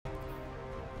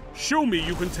Show me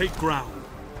you can take ground.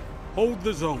 Hold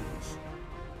the zones.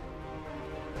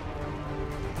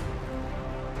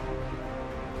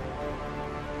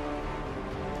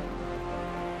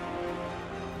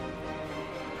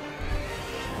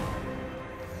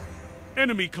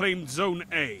 Enemy claimed Zone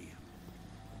A.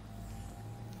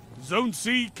 Zone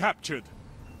C captured.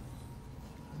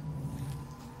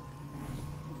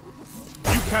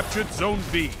 You captured Zone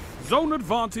B. Zone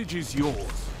advantage is yours.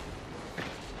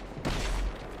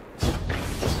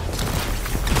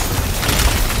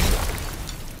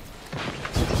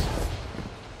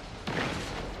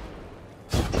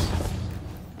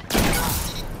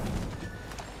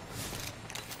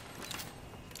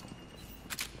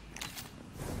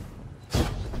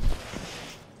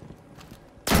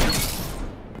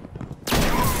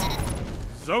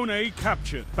 Zone A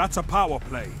captured. That's a power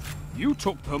play. You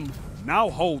took them, now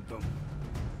hold them.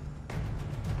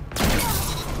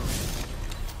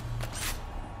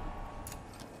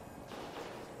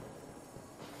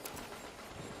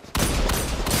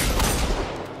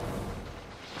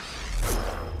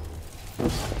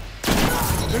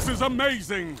 This is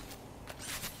amazing!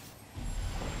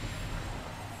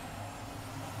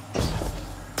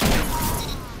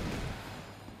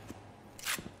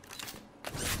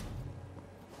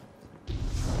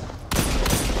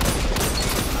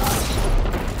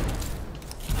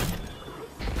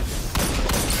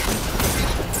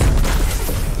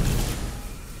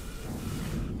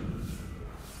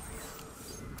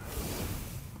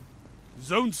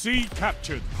 Zone C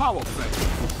captured. Power play.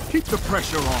 Keep the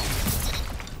pressure on.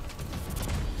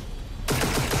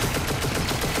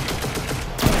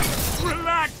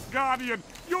 Relax, Guardian.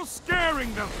 You're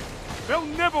scaring them. They'll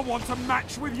never want to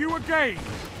match with you again.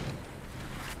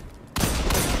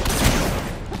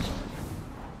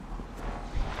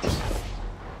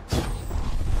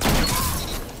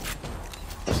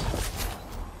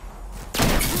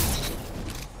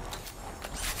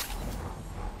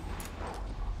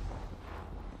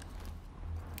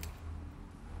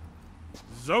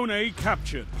 Zone A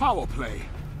captured. Power play.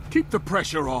 Keep the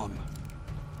pressure on.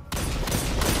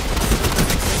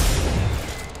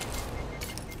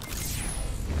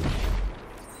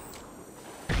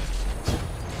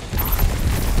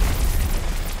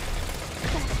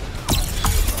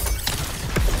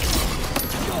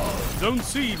 Zone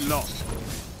C lost.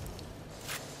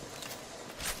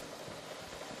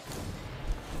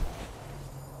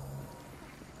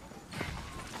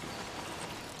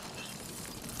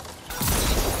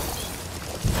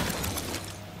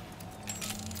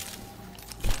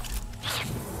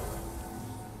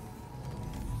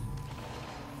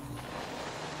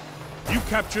 You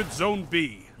captured Zone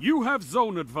B. You have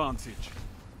zone advantage.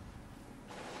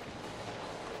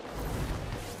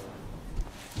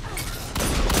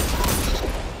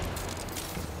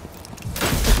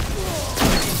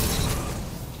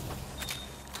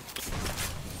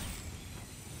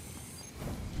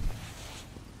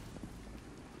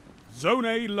 Zone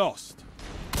A lost.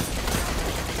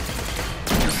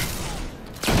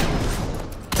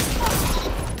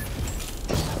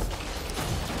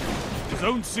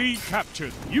 Zone C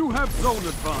captured. You have zone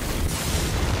advantage.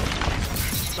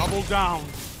 Double down.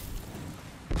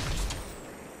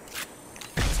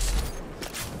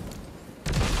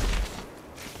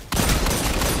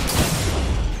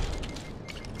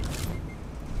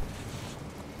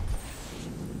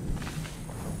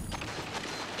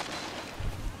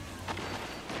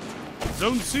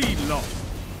 Zone C lost.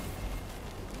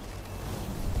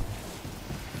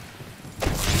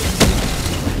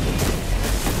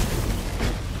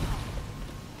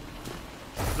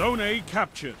 Zone A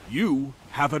captured. You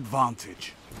have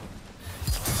advantage.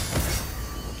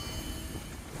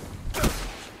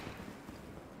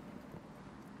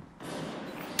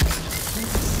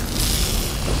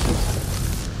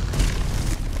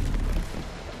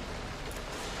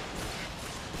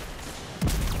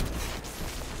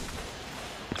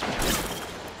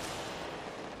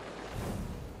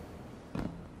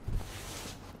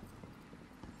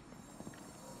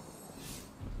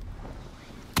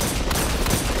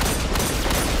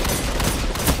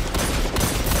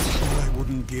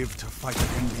 Give to fight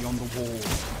again beyond the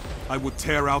walls. I would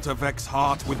tear out a Vex's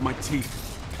heart with my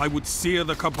teeth. I would sear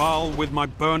the Cabal with my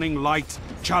burning light,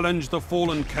 challenge the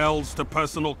fallen Kells to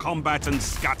personal combat and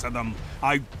scatter them.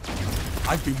 I've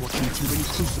been watching too many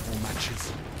Crucible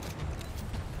matches.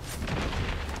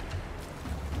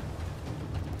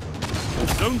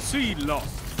 Zone C lost.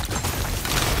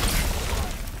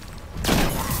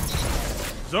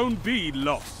 Zone B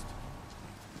lost.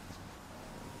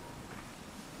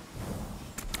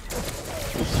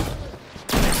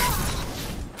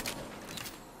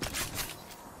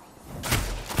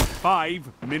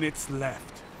 5 minutes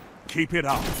left. Keep it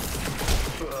up.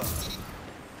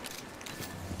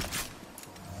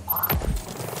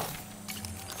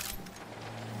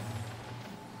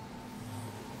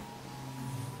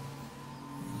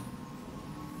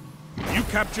 You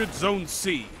captured Zone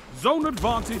C. Zone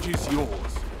advantage is yours.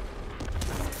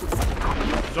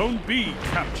 Zone B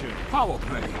captured. Power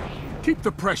play. Keep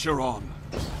the pressure on.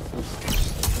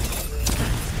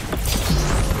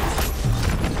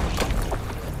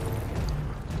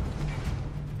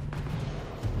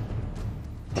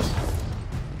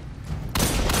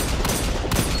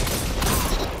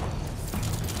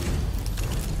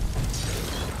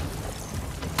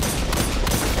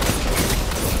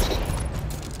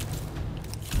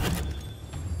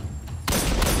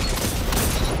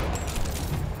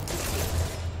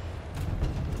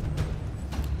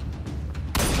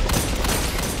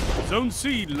 Zone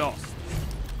C lost.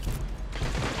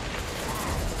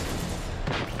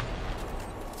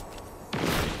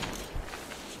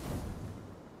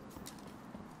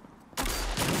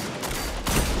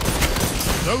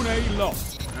 Zone A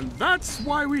lost. And that's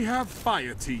why we have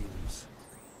fire teams.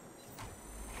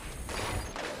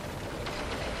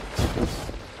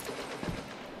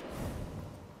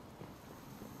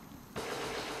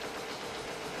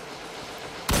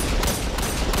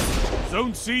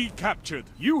 Zone C captured.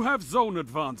 You have zone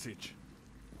advantage.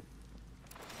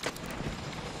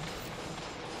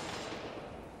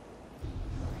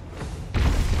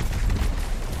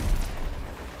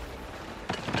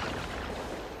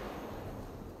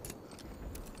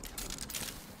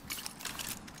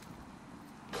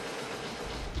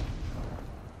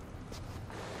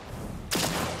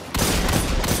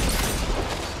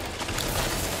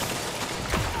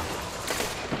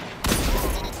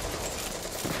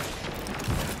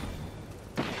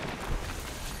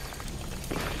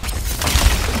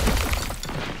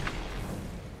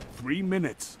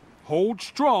 Minutes. Hold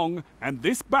strong, and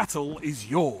this battle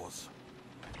is yours.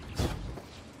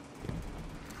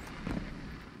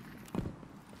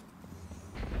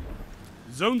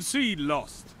 Zone C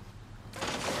lost.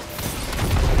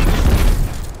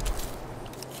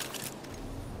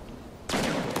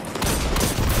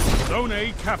 Zone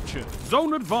A captured.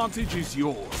 Zone advantage is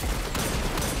yours.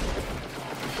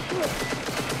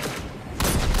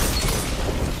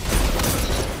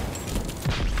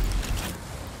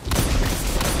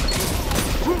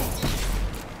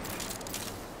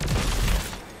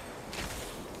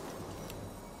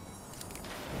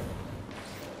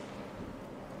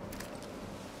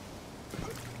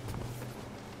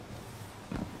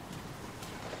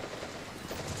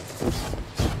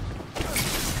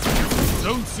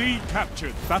 Zone C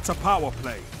captured. That's a power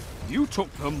play. You took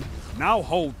them, now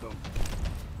hold them.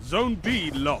 Zone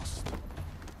B lost.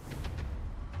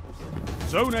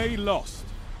 Zone A lost.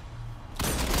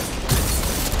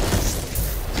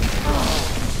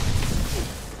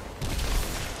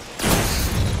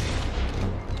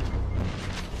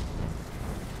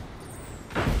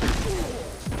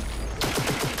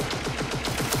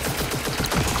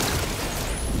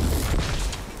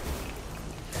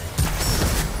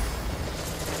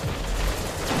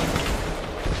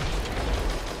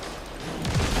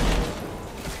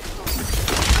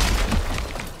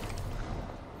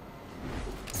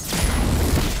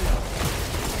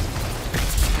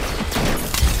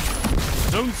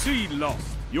 Zone C lost.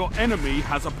 Your enemy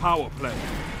has a power play.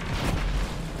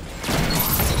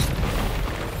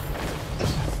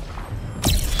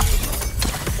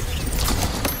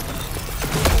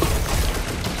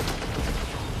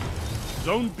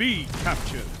 Zone B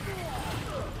captured.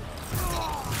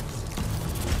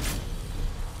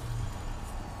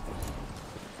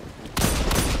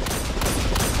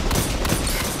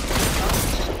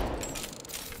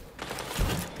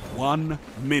 One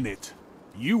minute.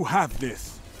 You have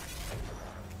this.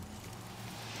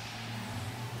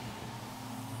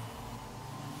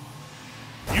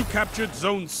 You captured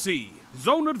Zone C.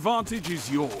 Zone advantage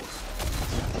is yours.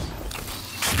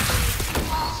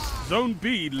 Zone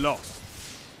B lost.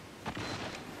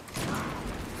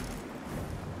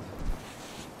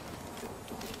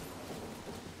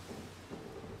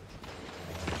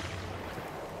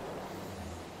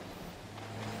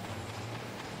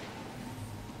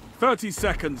 "30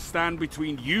 seconds stand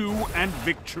between you and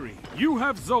victory. You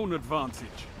have zone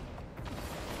advantage."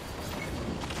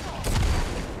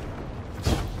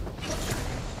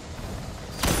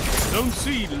 Zone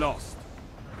C lost.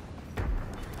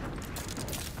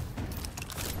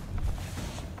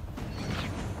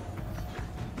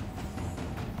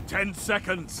 "10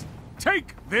 seconds.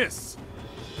 Take this."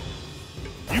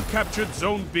 You captured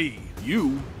Zone B.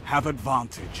 You have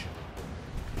advantage.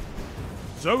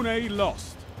 Zone A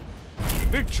lost.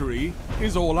 Victory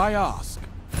is all I ask.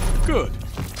 Good.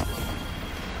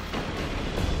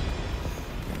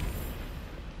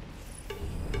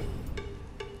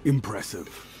 Impressive.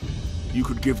 You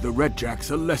could give the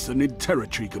Redjacks a lesson in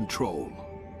territory control.